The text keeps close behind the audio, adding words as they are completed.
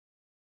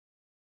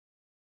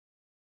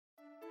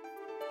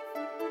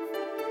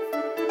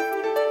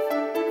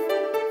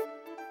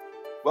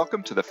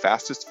Welcome to the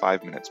Fastest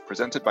 5 Minutes,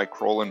 presented by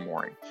Crowell &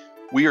 Moring.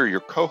 We are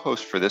your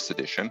co-hosts for this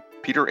edition,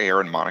 Peter Eyre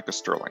and Monica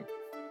Sterling,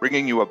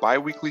 bringing you a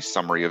bi-weekly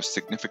summary of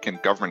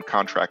significant government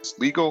contracts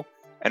legal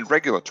and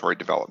regulatory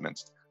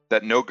developments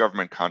that no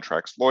government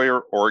contracts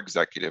lawyer or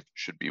executive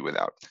should be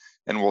without.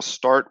 And we'll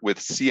start with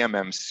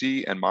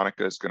CMMC, and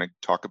Monica is going to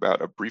talk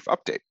about a brief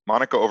update.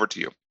 Monica, over to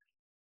you.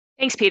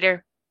 Thanks,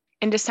 Peter.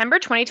 In December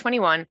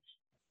 2021,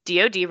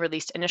 DoD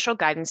released initial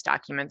guidance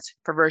documents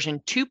for version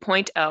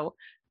 2.0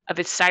 of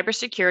its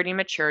Cybersecurity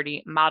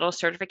Maturity Model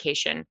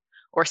Certification,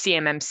 or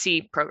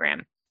CMMC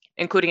program,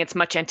 including its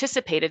much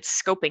anticipated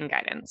scoping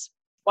guidance.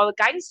 While the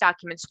guidance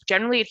documents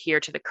generally adhere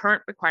to the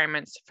current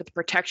requirements for the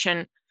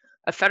protection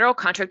of federal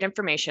contract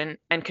information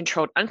and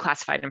controlled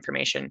unclassified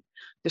information,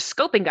 the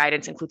scoping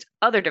guidance includes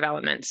other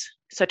developments,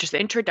 such as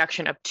the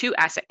introduction of two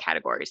asset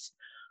categories.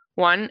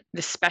 One,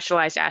 the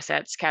specialized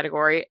assets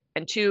category,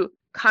 and two,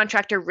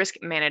 contractor risk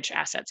managed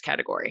assets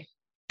category.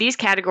 These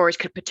categories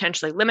could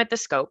potentially limit the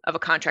scope of a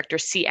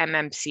contractor's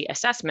CMMC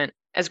assessment,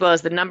 as well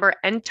as the number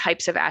and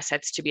types of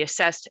assets to be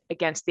assessed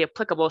against the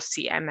applicable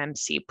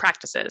CMMC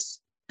practices.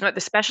 The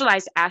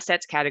specialized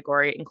assets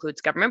category includes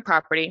government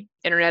property,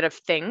 Internet of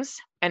Things,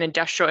 and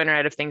industrial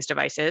Internet of Things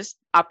devices,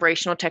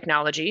 operational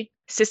technology,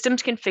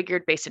 systems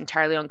configured based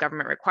entirely on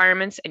government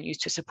requirements and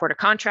used to support a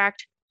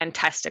contract, and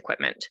test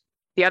equipment.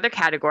 The other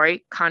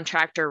category,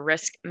 contractor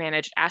risk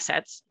managed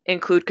assets,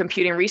 include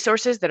computing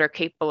resources that are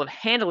capable of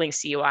handling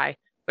CUI,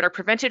 but are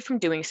prevented from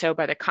doing so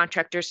by the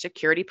contractor's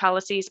security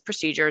policies,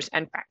 procedures,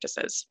 and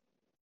practices.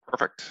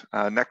 Perfect.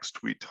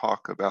 Next, we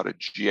talk about a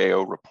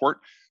GAO report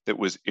that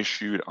was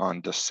issued on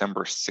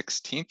December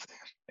 16th,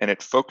 and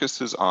it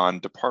focuses on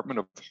Department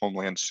of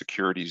Homeland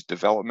Security's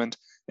development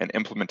and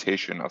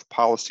implementation of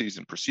policies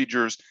and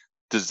procedures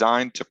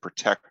designed to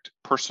protect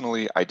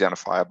personally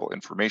identifiable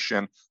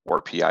information,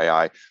 or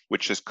PII,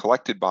 which is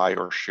collected by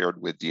or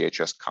shared with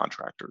DHS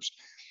contractors.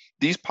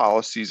 These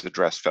policies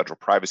address federal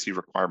privacy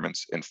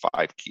requirements in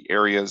 5 key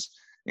areas,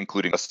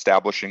 including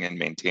establishing and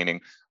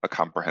maintaining a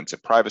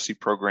comprehensive privacy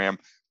program,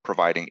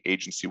 providing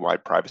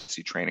agency-wide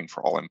privacy training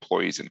for all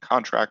employees and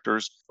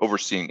contractors,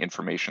 overseeing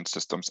information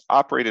systems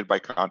operated by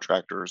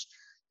contractors,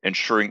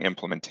 ensuring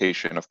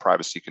implementation of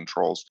privacy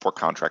controls for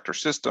contractor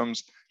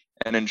systems,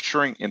 and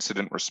ensuring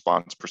incident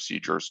response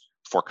procedures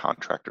for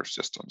contractor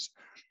systems.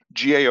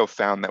 GAO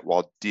found that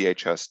while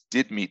DHS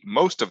did meet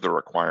most of the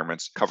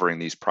requirements covering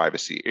these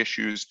privacy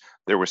issues,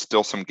 there were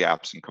still some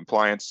gaps in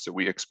compliance, so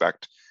we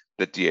expect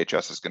that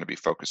DHS is going to be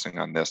focusing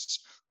on this,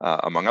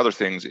 among other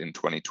things, in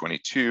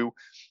 2022.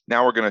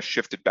 Now we're going to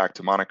shift it back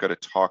to Monica to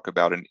talk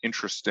about an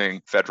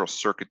interesting Federal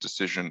Circuit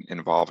decision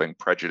involving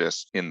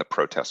prejudice in the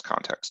protest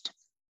context.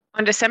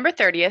 On December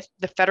 30th,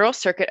 the Federal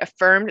Circuit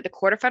affirmed the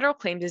Court of Federal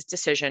Claims'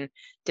 decision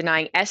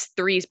denying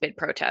S3's bid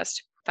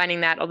protest,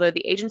 finding that although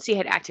the agency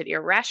had acted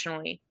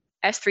irrationally,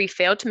 S3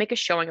 failed to make a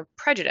showing of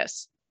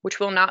prejudice, which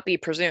will not be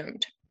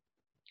presumed.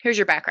 Here's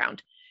your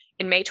background.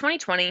 In May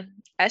 2020,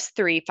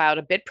 S3 filed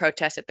a bid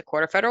protest at the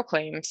Court of Federal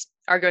Claims,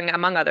 arguing,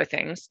 among other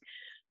things,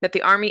 that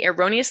the Army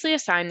erroneously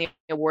assigned the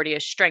awardee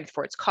a strength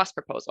for its cost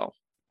proposal.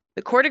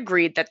 The court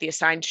agreed that the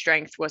assigned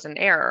strength was an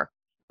error,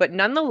 but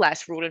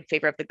nonetheless ruled in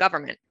favor of the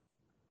government,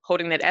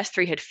 holding that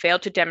S3 had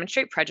failed to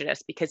demonstrate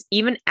prejudice because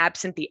even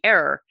absent the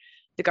error,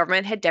 the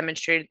government had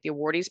demonstrated the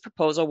awardee's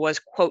proposal was,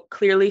 quote,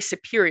 clearly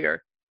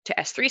superior to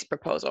S3's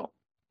proposal.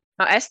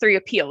 Now, S3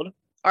 appealed,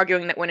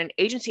 arguing that when an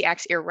agency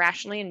acts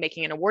irrationally in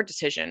making an award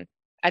decision,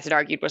 as it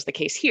argued was the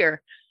case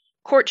here,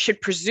 courts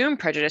should presume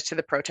prejudice to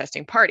the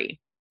protesting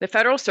party. The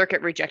Federal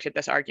Circuit rejected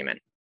this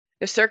argument.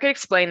 The circuit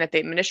explained that the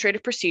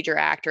Administrative Procedure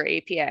Act, or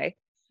APA,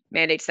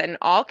 mandates that in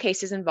all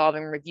cases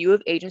involving review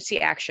of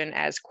agency action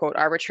as, quote,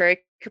 arbitrary,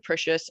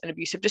 capricious, and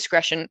abuse of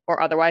discretion,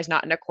 or otherwise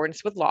not in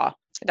accordance with law,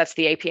 that's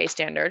the APA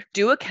standard,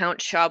 due account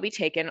shall be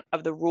taken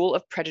of the rule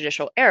of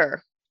prejudicial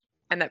error,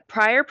 and that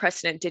prior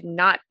precedent did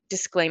not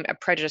disclaim a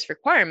prejudice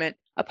requirement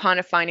upon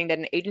a finding that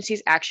an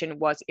agency's action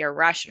was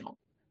irrational.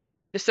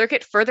 The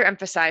circuit further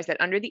emphasized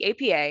that under the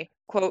APA,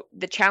 quote,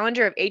 the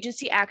challenger of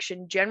agency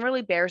action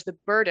generally bears the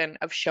burden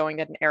of showing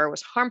that an error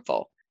was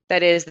harmful,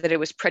 that is, that it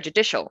was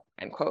prejudicial,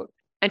 end quote.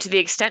 And to the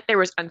extent there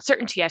was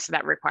uncertainty as to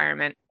that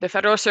requirement, the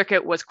Federal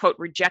Circuit was, quote,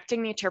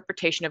 rejecting the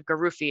interpretation of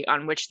Garufi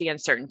on which the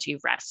uncertainty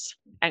rests,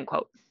 end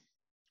quote.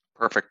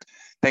 Perfect.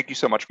 Thank you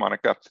so much,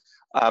 Monica.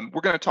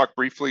 We're going to talk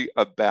briefly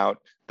about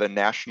the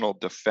National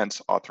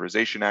Defense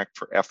Authorization Act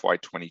for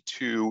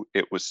FY22.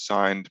 It was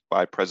signed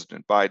by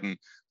President Biden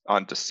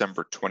on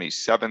December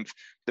 27th.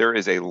 There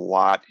is a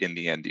lot in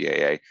the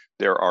NDAA.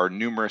 There are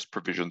numerous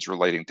provisions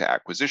relating to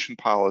acquisition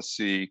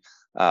policy,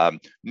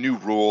 new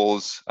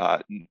rules,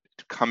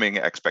 coming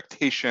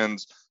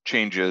expectations,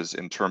 changes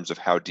in terms of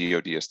how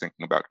DoD is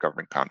thinking about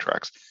government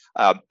contracts.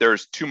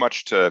 There's too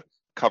much to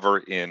cover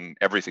in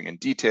everything in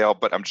detail,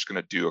 but I'm just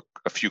going to do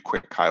a few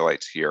quick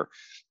highlights here.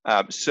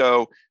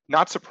 So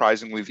not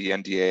surprisingly, the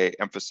NDAA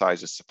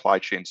emphasizes supply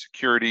chain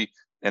security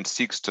and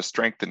seeks to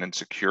strengthen and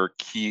secure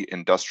key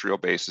industrial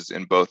bases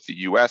in both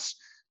the US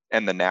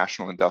and the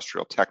National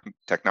Industrial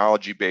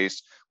Technology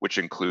Base, which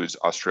includes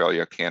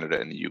Australia, Canada,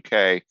 and the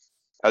UK.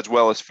 as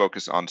well as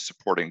focus on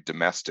supporting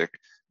domestic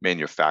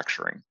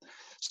manufacturing.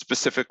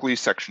 Specifically,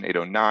 Section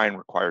 809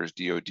 requires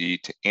DoD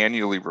to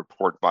annually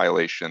report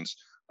violations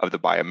of the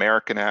Buy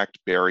American Act,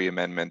 Berry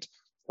Amendment,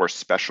 or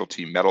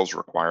specialty metals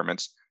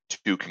requirements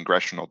to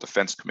congressional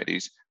defense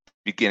committees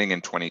beginning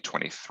in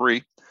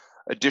 2023.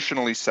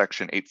 Additionally,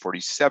 Section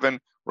 847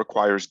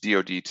 requires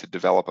DoD to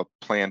develop a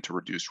plan to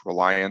reduce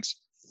reliance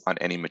on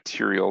any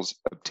materials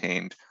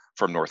obtained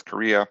from North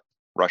Korea,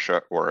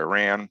 Russia, or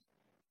Iran.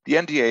 The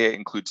NDAA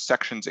includes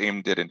sections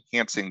aimed at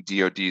enhancing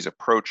DoD's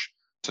approach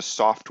to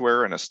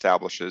software and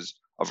establishes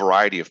a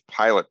variety of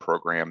pilot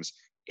programs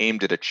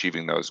aimed at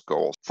achieving those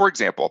goals. For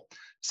example,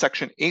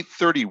 Section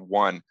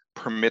 831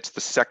 permits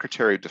the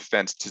Secretary of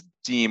Defense to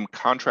deem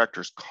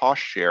contractors'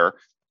 cost share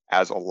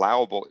as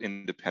allowable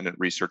independent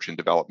research and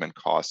development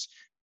costs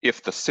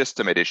if the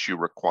system at issue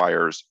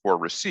requires or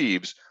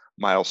receives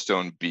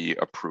Milestone B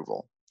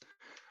approval.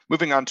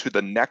 Moving on to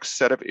the next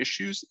set of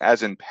issues,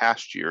 as in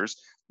past years,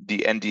 the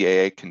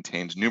NDAA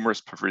contains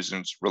numerous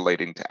provisions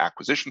relating to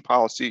acquisition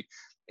policy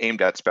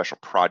aimed at special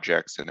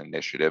projects and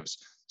initiatives.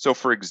 So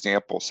for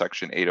example,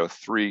 Section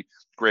 803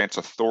 grants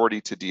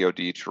authority to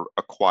DoD to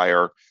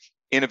acquire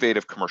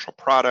innovative commercial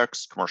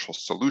products, commercial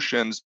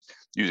solutions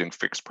using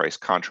fixed price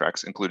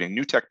contracts, including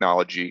new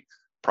technology,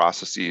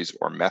 processes,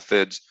 or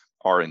methods,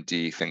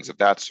 R&D, things of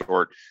that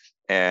sort.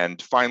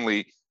 And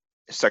finally,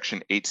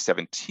 Section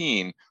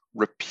 817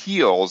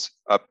 repeals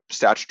a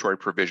statutory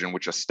provision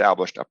which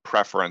established a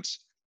preference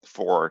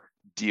for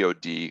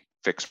DoD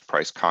fixed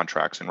price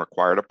contracts and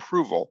required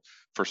approval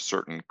for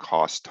certain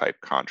cost type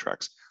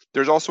contracts.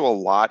 There's also a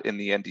lot in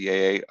the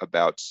NDAA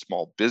about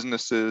small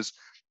businesses.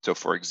 So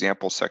for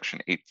example, Section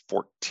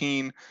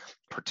 814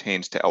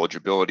 pertains to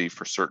eligibility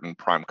for certain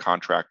prime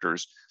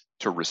contractors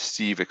to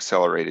receive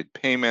accelerated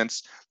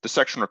payments. The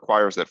section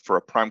requires that for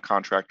a prime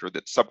contractor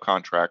that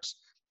subcontracts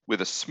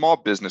with a small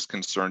business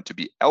concern to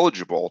be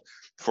eligible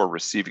for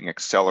receiving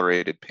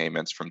accelerated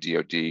payments from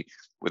DoD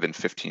within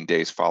 15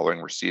 days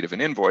following receipt of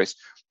an invoice,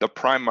 the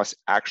prime must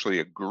actually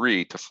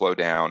agree to flow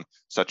down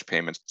such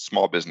payments to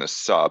small business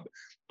sub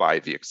by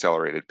the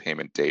accelerated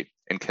payment date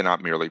and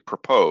cannot merely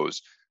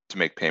propose to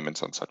make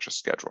payments on such a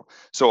schedule.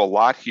 So a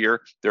lot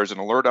here. There's an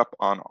alert up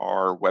on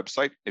our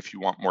website if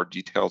you want more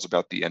details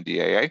about the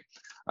NDAA.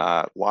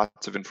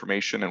 Lots of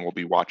information, and we'll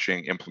be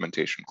watching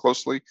implementation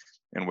closely.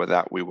 And with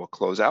that, we will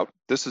close out.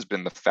 This has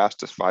been the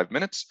Fastest 5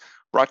 Minutes,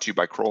 brought to you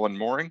by Crowell &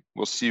 Moring.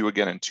 We'll see you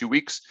again in 2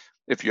 weeks.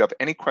 If you have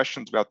any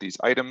questions about these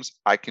items,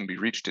 I can be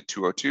reached at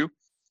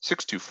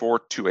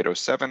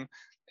 202-624-2807,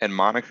 and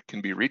Monica can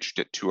be reached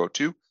at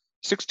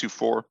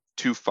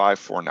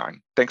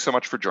 202-624-2549. Thanks so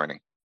much for joining.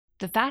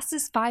 The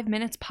Fastest 5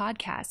 Minutes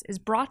podcast is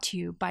brought to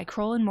you by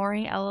Crowell &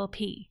 Moring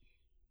LLP.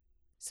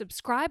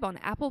 Subscribe on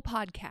Apple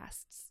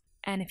Podcasts.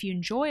 And if you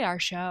enjoy our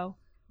show,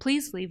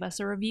 please leave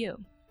us a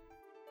review.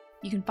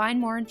 You can find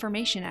more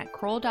information at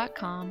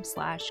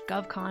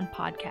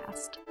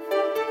crowell.com/govconpodcast.